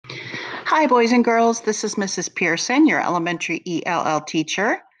Hi, boys and girls. This is Mrs. Pearson, your elementary ELL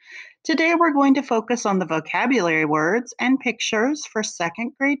teacher. Today we're going to focus on the vocabulary words and pictures for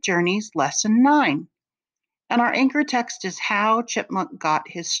second grade journeys, lesson 9. And our anchor text is How Chipmunk Got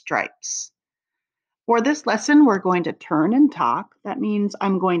His Stripes. For this lesson, we're going to turn and talk. That means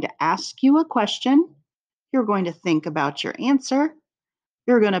I'm going to ask you a question. You're going to think about your answer.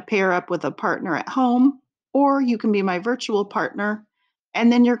 You're going to pair up with a partner at home, or you can be my virtual partner. And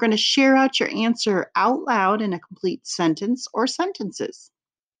then you're going to share out your answer out loud in a complete sentence or sentences.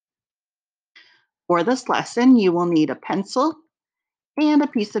 For this lesson, you will need a pencil and a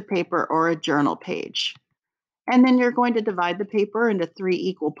piece of paper or a journal page. And then you're going to divide the paper into 3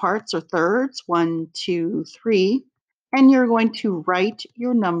 equal parts or thirds, 1, 2, 3. And you're going to write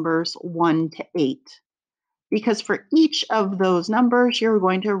your numbers 1 to 8. Because for each of those numbers, you're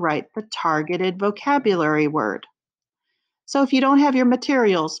going to write the targeted vocabulary word. So if you don't have your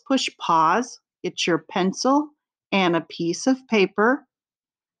materials, push pause, get your pencil and a piece of paper.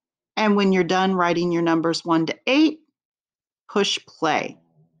 And when you're done writing your numbers 1 to 8, push play.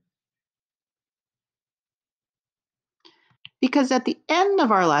 Because at the end of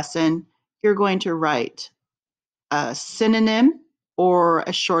our lesson, you're going to write a synonym or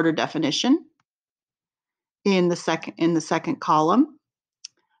a shorter definition in the second column.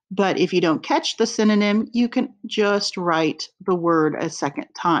 But if you don't catch the synonym, you can just write the word a second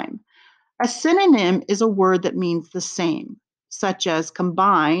time. A synonym is a word that means the same, such as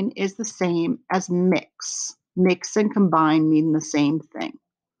combine is the same as mix. Mix and combine mean the same thing.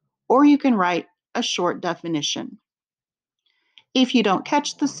 Or you can write a short definition. If you don't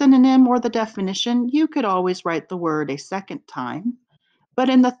catch the synonym or the definition, you could always write the word a second time. But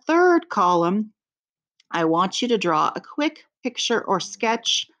in the third column, I want you to draw a quick picture or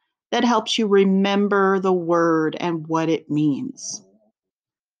sketch that helps you remember the word and what it means.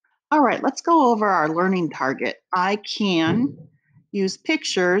 All right, let's go over our learning target. I can use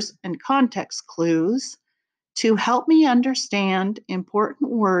pictures and context clues to help me understand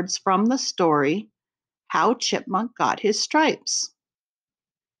important words from the story, How Chipmunk Got His Stripes.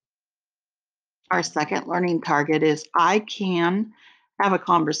 Our second learning target is I can have a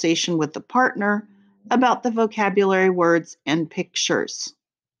conversation with the partner about the vocabulary words and pictures.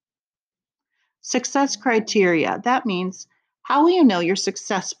 Success criteria. That means how will you know you're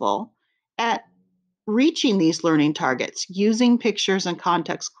successful at reaching these learning targets using pictures and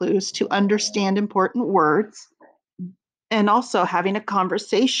context clues to understand important words and also having a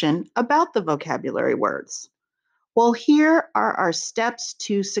conversation about the vocabulary words. Well, here are our steps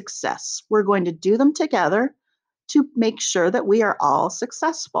to success. We're going to do them together to make sure that we are all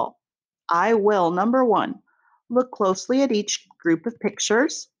successful. I will, number 1, look closely at each group of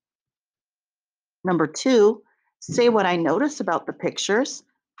pictures. Number 2, say what I notice about the pictures.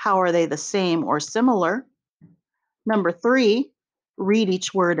 How are they the same or similar? Number 3, read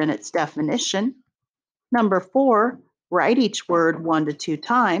each word and its definition. Number 4, write each word 1 to 2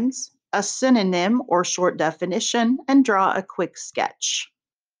 times, a synonym or short definition, and draw a quick sketch.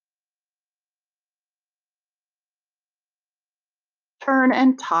 Turn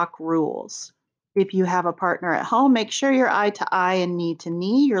and talk rules. If you have a partner at home, make sure you're eye to eye and knee to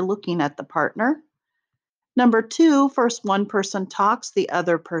knee. You're looking at the partner. Number 2, first one person talks, the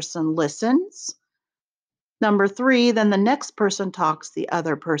other person listens. Number 3, then the next person talks, the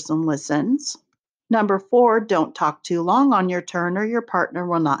other person listens. Number 4, don't talk too long on your turn or your partner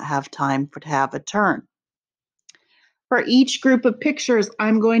will not have time to have a turn. For each group of pictures,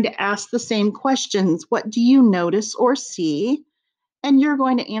 I'm going to ask the same questions. What do you notice or see? And you're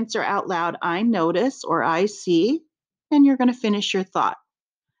going to answer out loud, I notice or I see, and you're going to finish your thought.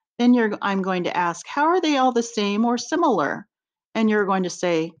 Then I'm going to ask, how are they all the same or similar? And you're going to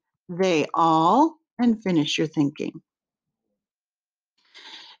say, they all, and finish your thinking.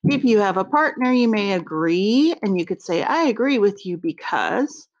 If you have a partner, you may agree, and you could say, I agree with you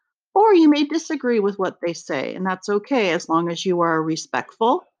because, or you may disagree with what they say, and that's okay as long as you are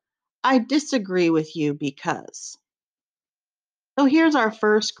respectful. I disagree with you because. So here's our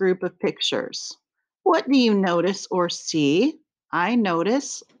first group of pictures. What do you notice or see? I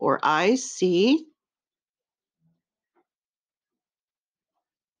notice or I see.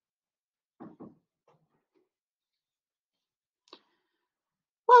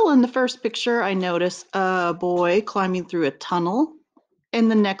 Well, in the first picture, I notice a boy climbing through a tunnel. In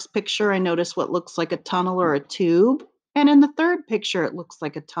the next picture, I notice what looks like a tunnel or a tube. And in the third picture, it looks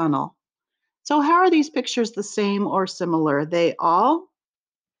like a tunnel. So how are these pictures the same or similar? They all?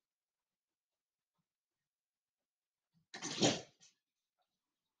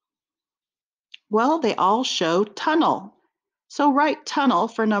 Well, they all show tunnel. So write tunnel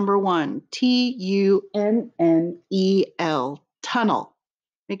for number 1, Tunnel, tunnel.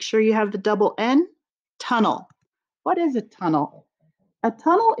 Make sure you have the double N, tunnel. What is a tunnel? A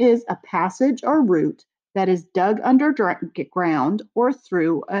tunnel is a passage or route that is dug underground or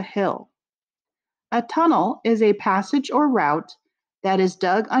through a hill. A tunnel is a passage or route that is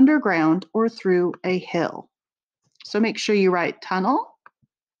dug underground or through a hill. So make sure you write tunnel.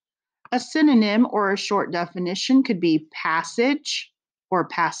 A synonym or a short definition could be passage or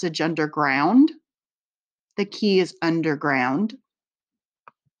passage underground. The key is underground.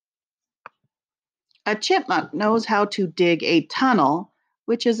 A chipmunk knows how to dig a tunnel,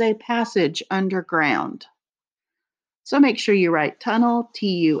 which is a passage underground. So make sure you write tunnel,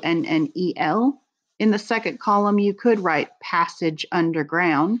 Tunnel. In the second column, you could write passage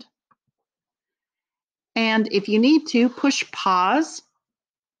underground. And if you need to, push pause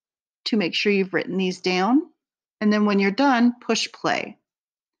to make sure you've written these down. And then when you're done, push play.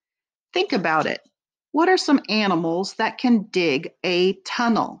 Think about it. What are some animals that can dig a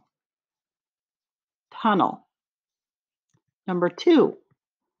tunnel? Tunnel. Number 2,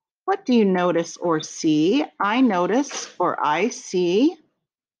 what do you notice or see? I notice or I see.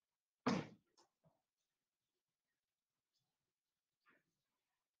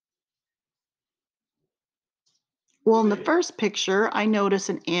 Well, in the first picture, I notice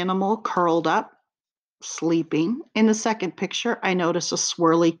an animal curled up, sleeping. In the second picture, I notice a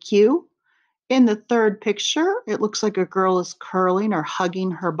swirly cue. In the third picture, it looks like a girl is curling or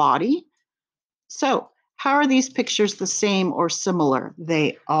hugging her body. So, how are these pictures the same or similar?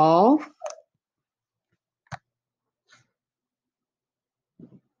 They all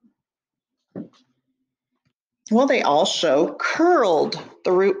show curled.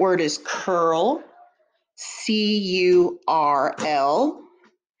 The root word is curl, Curl,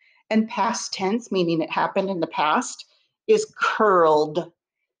 and past tense, meaning it happened in the past, is curled,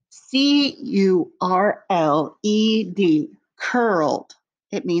 Curled, curled.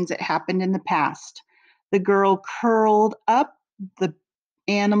 It means it happened in the past. The girl curled up, the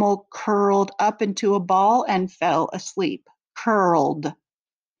animal curled up into a ball and fell asleep. Curled.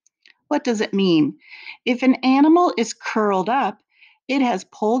 What does it mean? If an animal is curled up, it has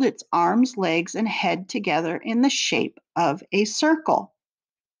pulled its arms, legs, and head together in the shape of a circle.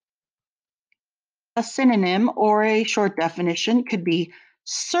 A synonym or a short definition could be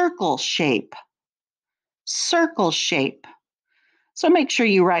circle shape. Circle shape. So make sure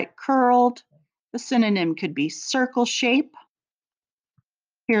you write curled. The synonym could be circle shape.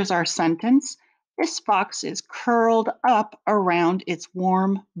 Here's our sentence. This fox is curled up around its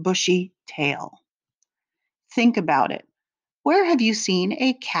warm, bushy tail. Think about it. Where have you seen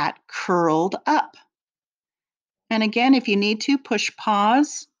a cat curled up? And again, if you need to, push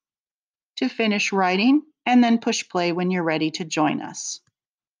pause to finish writing and then push play when you're ready to join us.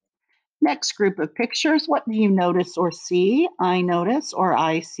 Next group of pictures, what do you notice or see? I notice or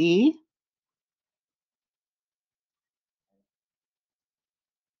I see.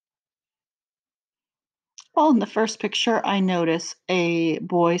 Well, in the first picture, I notice a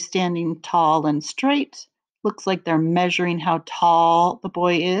boy standing tall and straight. Looks like they're measuring how tall the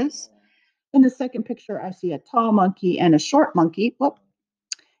boy is. In the second picture, I see a tall monkey and a short monkey. Whoop.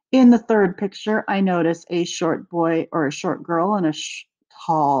 In the third picture, I notice a short boy or a short girl and a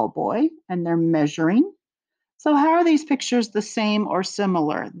tall boy, and they're measuring. So how are these pictures the same or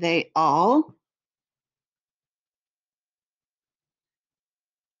similar? They all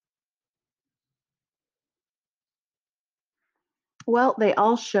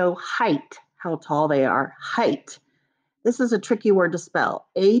show height, how tall they are. Height. This is a tricky word to spell.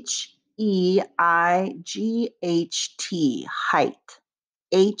 Height. Height.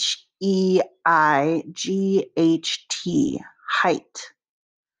 Height.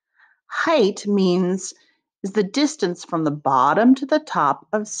 Height means is the distance from the bottom to the top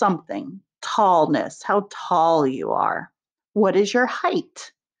of something. Tallness, how tall you are. What is your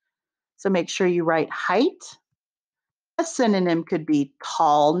height? So make sure you write height. A synonym could be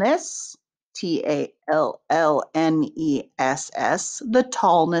tallness, Tallness. The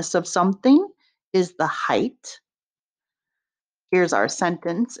tallness of something is the height. Here's our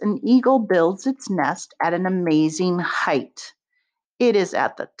sentence. An eagle builds its nest at an amazing height. It is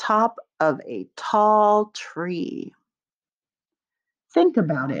at the top of a tall tree. Think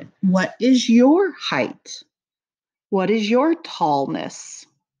about it. What is your height? What is your tallness?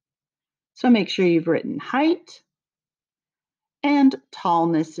 So make sure you've written height, and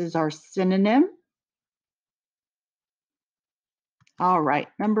tallness is our synonym. All right,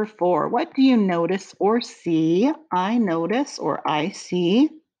 number 4. What do you notice or see? I notice or I see.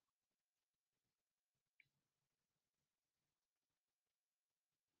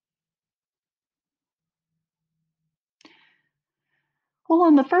 Well,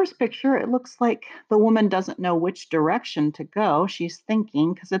 in the first picture, it looks like the woman doesn't know which direction to go. She's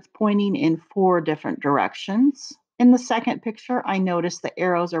thinking because it's pointing in 4 different directions. In the second picture, I notice the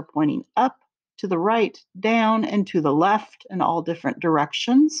arrows are pointing up, to the right, down, and to the left in all different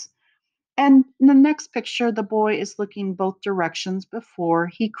directions. And in the next picture, the boy is looking both directions before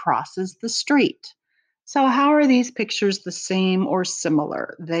he crosses the street. So, how are these pictures the same or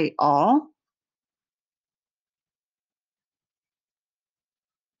similar? They all.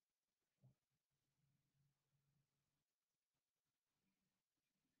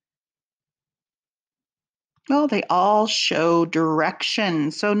 Well, they all show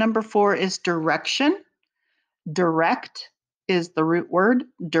direction. So, number 4 is direction. Direct is the root word,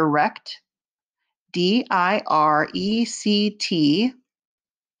 direct, Direction.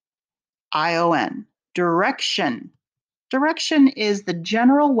 Direction. Direction is the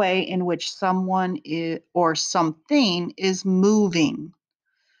general way in which someone or something is moving.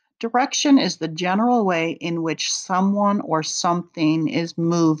 Direction is the general way in which someone or something is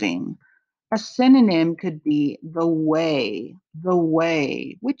moving. A synonym could be the way, the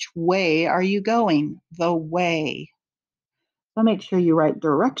way. Which way are you going? The way. So make sure you write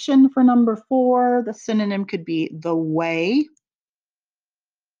direction for number 4. The synonym could be the way.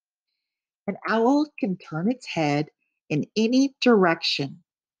 An owl can turn its head in any direction.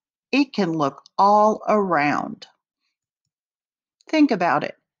 It can look all around. Think about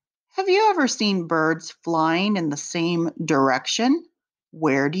it. Have you ever seen birds flying in the same direction?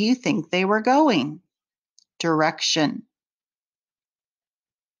 Where do you think they were going? Direction.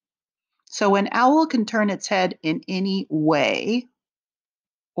 So an owl can turn its head in any way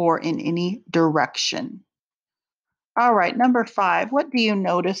or in any direction. All right, number 5, what do you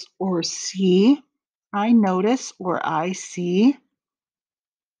notice or see? I notice or I see.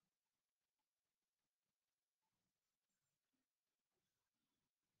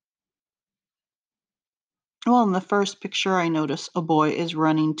 Well, in the first picture, I notice a boy is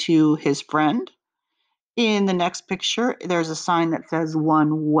running to his friend. In the next picture, there's a sign that says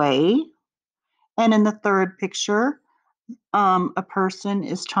one way. And in the third picture, a person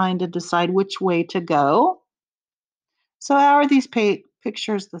is trying to decide which way to go. So, how are these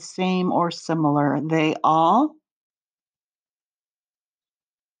pictures the same or similar? They all.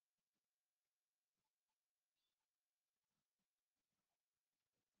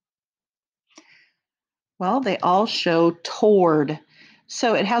 Well, they all show toward.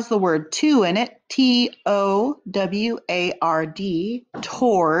 So it has the word to in it, Toward,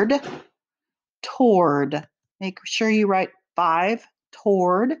 toward, toward. Make sure you write 5,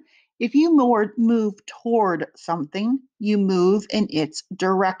 toward. If you move toward something, you move in its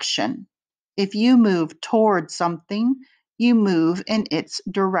direction. If you move toward something, you move in its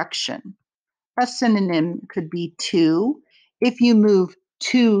direction. A synonym could be to. If you move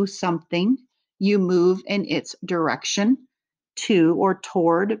to something, you move in its direction. To or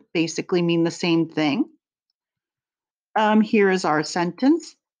toward basically mean the same thing. Here is our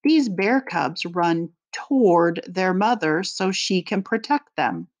sentence. These bear cubs run toward their mother so she can protect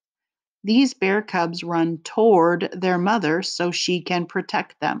them. These bear cubs run toward their mother so she can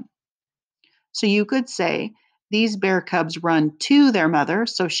protect them. So you could say, these bear cubs run to their mother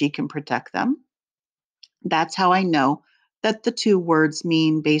so she can protect them. That's how I know that the 2 words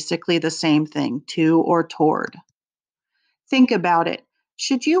mean basically the same thing, to or toward. Think about it.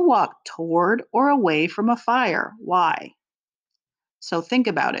 Should you walk toward or away from a fire? Why? So think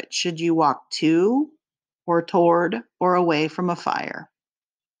about it. Should you walk to or toward or away from a fire?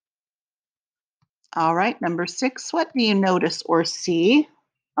 All right, number 6, what do you notice or see?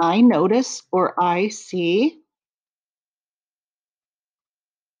 I notice or I see.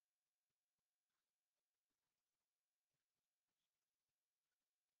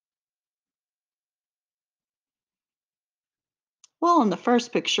 Well, in the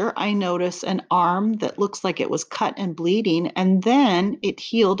first picture, I notice an arm that looks like it was cut and bleeding, and then it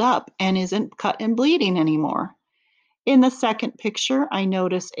healed up and isn't cut and bleeding anymore. In the second picture, I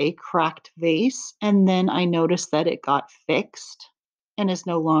notice a cracked vase, and then I notice that it got fixed and is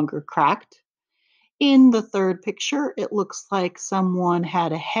no longer cracked. In the third picture, it looks like someone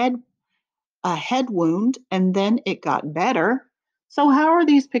had a head wound, and then it got better. So how are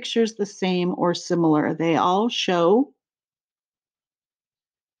these pictures the same or similar? They all show.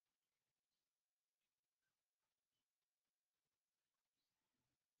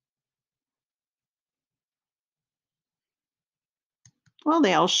 Well,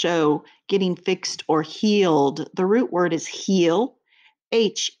 they all show getting fixed or healed. The root word is heal,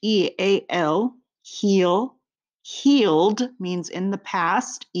 Heal, heal. Healed means in the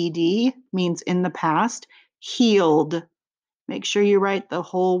past, ed means in the past, healed. Make sure you write the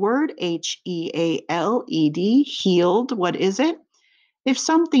whole word, H-E-A-L-E-D, healed. What is it? If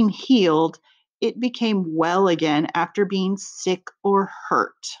something healed, it became well again after being sick or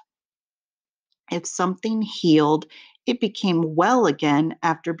hurt. If something healed, it became well again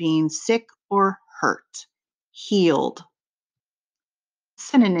after being sick or hurt. Healed.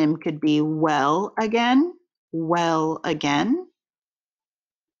 Synonym could be well again, well again.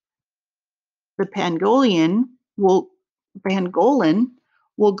 The pangolin will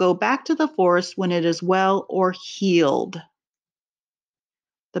go back to the forest when it is well or healed.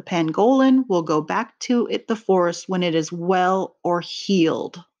 The pangolin will go back to the forest when it is well or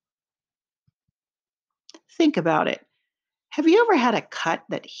healed. Think about it. Have you ever had a cut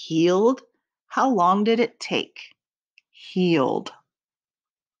that healed? How long did it take? Healed.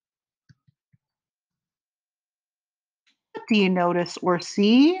 What do you notice or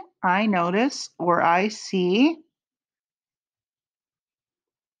see? I notice or I see.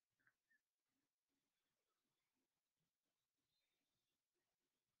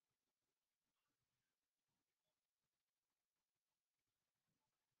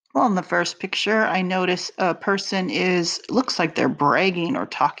 Well, in the first picture, I notice a person looks like they're bragging or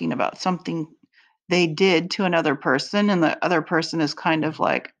talking about something they did to another person, and the other person is kind of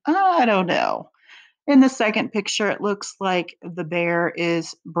like, I don't know. In the second picture, it looks like the bear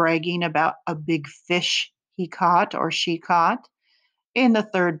is bragging about a big fish he caught or she caught. In the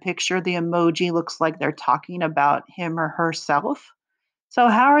third picture, the emoji looks like they're talking about him or herself. So,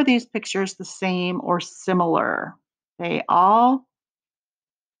 how are these pictures the same or similar? They all,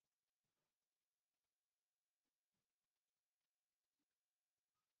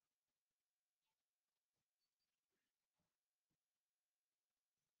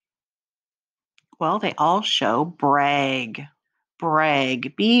 well, they all show brag.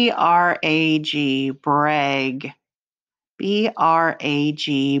 Brag. B-R-A-G. Brag.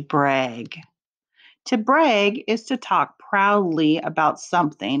 B-R-A-G. Brag. To brag is to talk proudly about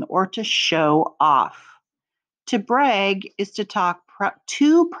something or to show off. To brag is to talk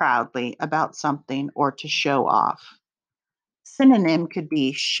too proudly about something or to show off. Synonym could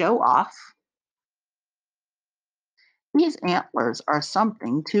be show off. These antlers are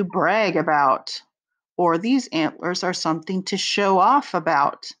something to brag about, or these antlers are something to show off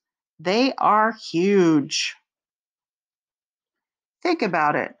about. They are huge. Think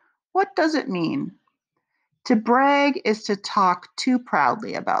about it. What does it mean? To brag is to talk too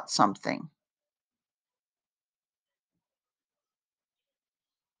proudly about something.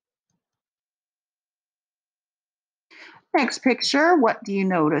 Next picture, what do you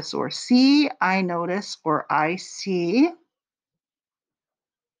notice or see? I notice or I see.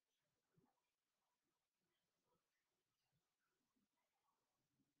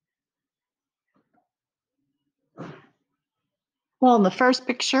 Well, in the first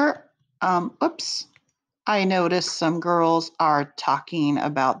picture, I notice some girls are talking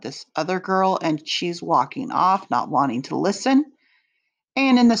about this other girl and she's walking off, not wanting to listen.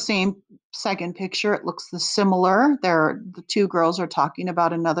 And in the same second picture, it looks similar. The two girls are talking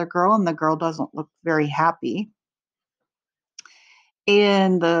about another girl and the girl doesn't look very happy.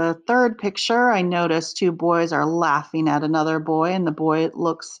 In the third picture, I notice two boys are laughing at another boy and the boy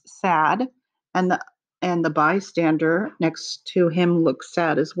looks sad and the bystander next to him looks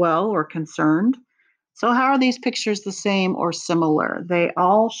sad as well or concerned. So how are these pictures the same or similar? They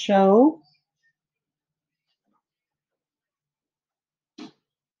all show,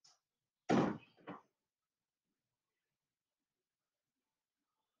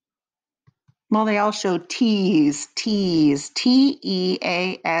 well, they all show tease, tease,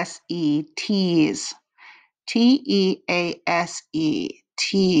 T-E-A-S-E, tease, T-E-A-S-E,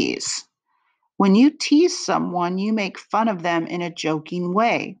 tease. When you tease someone, you make fun of them in a joking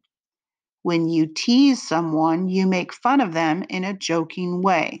way. When you tease someone, you make fun of them in a joking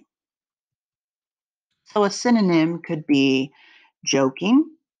way. So a synonym could be joking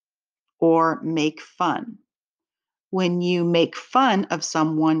or make fun. When you make fun of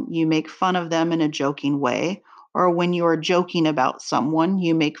someone, you make fun of them in a joking way. Or when you are joking about someone,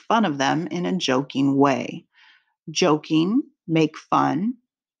 you make fun of them in a joking way. Joking, make fun,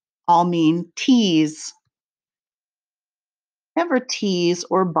 all mean tease. Never tease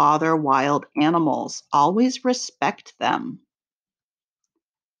or bother wild animals. Always respect them.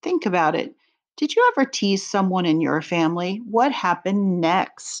 Think about it. Did you ever tease someone in your family? What happened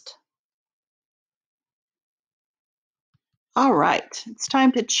next? All right, it's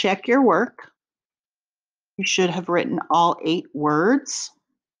time to check your work. You should have written all 8 words.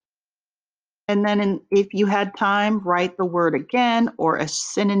 And then if you had time, write the word again or a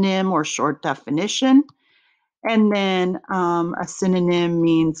synonym or short definition. And then a synonym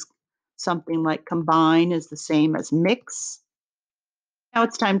means something like combine is the same as mix. Now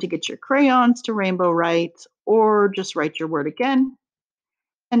it's time to get your crayons to rainbow write, or just write your word again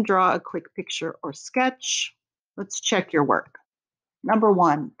and draw a quick picture or sketch. Let's check your work. Number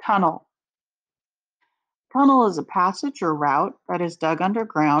 1, tunnel. Tunnel is a passage or route that is dug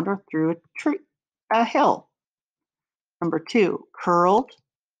underground or through a hill. Number 2, curled.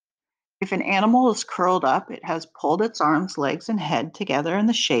 If an animal is curled up, it has pulled its arms, legs, and head together in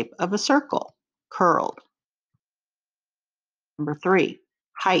the shape of a circle. Curled. Number 3,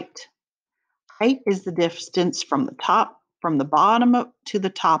 height. Height is the distance from the bottom to the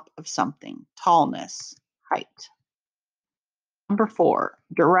top of something. Tallness. Height. Number 4,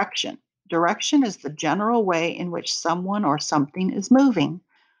 direction. Direction is the general way in which someone or something is moving.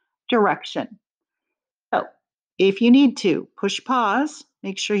 Direction. So, if you need to, push pause.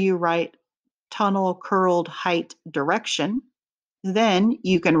 Make sure you write tunnel, curled, height, direction. Then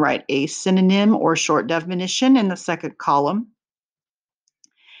you can write a synonym or short definition in the second column.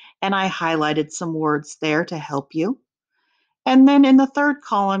 And I highlighted some words there to help you. And then in the third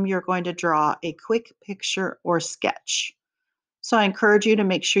column, you're going to draw a quick picture or sketch. So I encourage you to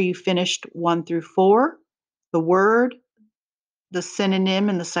make sure you finished 1 through 4, the word, the synonym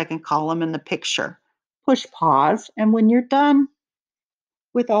in the second column, and the picture. Push pause, and when you're done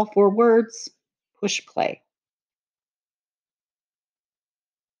with all 4 words, push play.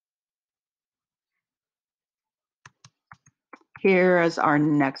 Here is our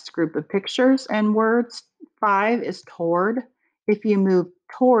next group of pictures and words. 5 is toward. If you move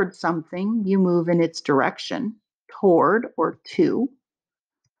toward something, you move in its direction, toward or to.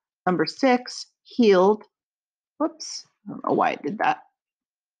 Number 6, healed. Whoops, I don't know why I did that.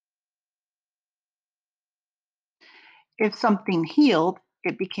 If something healed,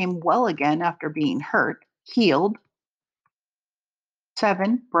 it became well again after being hurt. Healed.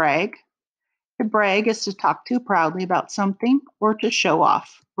 7, brag. To brag is to talk too proudly about something or to show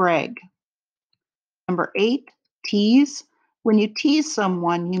off. Brag. Number 8, tease. When you tease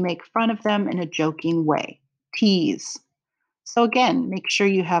someone, you make fun of them in a joking way. Tease. So again, make sure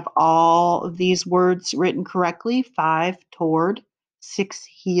you have all of these words written correctly. 5, toward. 6,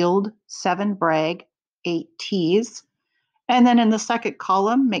 healed. 7, brag. 8, tease. And then in the second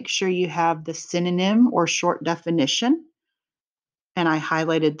column, make sure you have the synonym or short definition. And I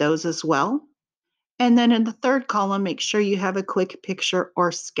highlighted those as well. And then in the third column, make sure you have a quick picture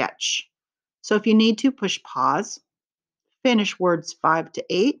or sketch. So if you need to, push pause, finish words 5 to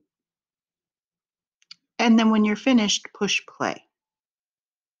 8, and then when you're finished, push play.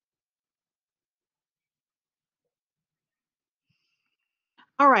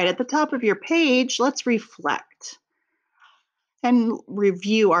 All right, at the top of your page, let's reflect and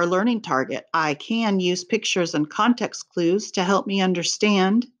review our learning target. I can use pictures and context clues to help me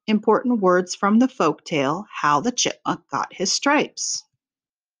understand important words from the folktale, How the Chipmunk Got His Stripes.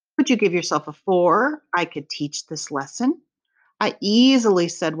 Would you give yourself a 4? I could teach this lesson. I easily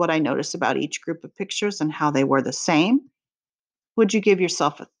said what I noticed about each group of pictures and how they were the same. Would you give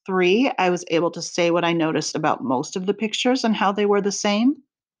yourself a 3? I was able to say what I noticed about most of the pictures and how they were the same.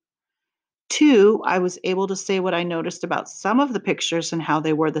 2, I was able to say what I noticed about some of the pictures and how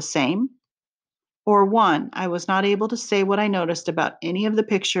they were the same. Or 1, I was not able to say what I noticed about any of the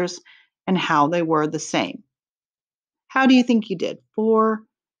pictures and how they were the same. How do you think you did? 4,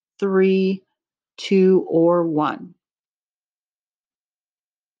 3, 2, or 1?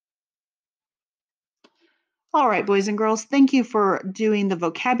 All right, boys and girls, thank you for doing the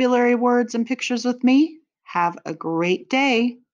vocabulary words and pictures with me. Have a great day.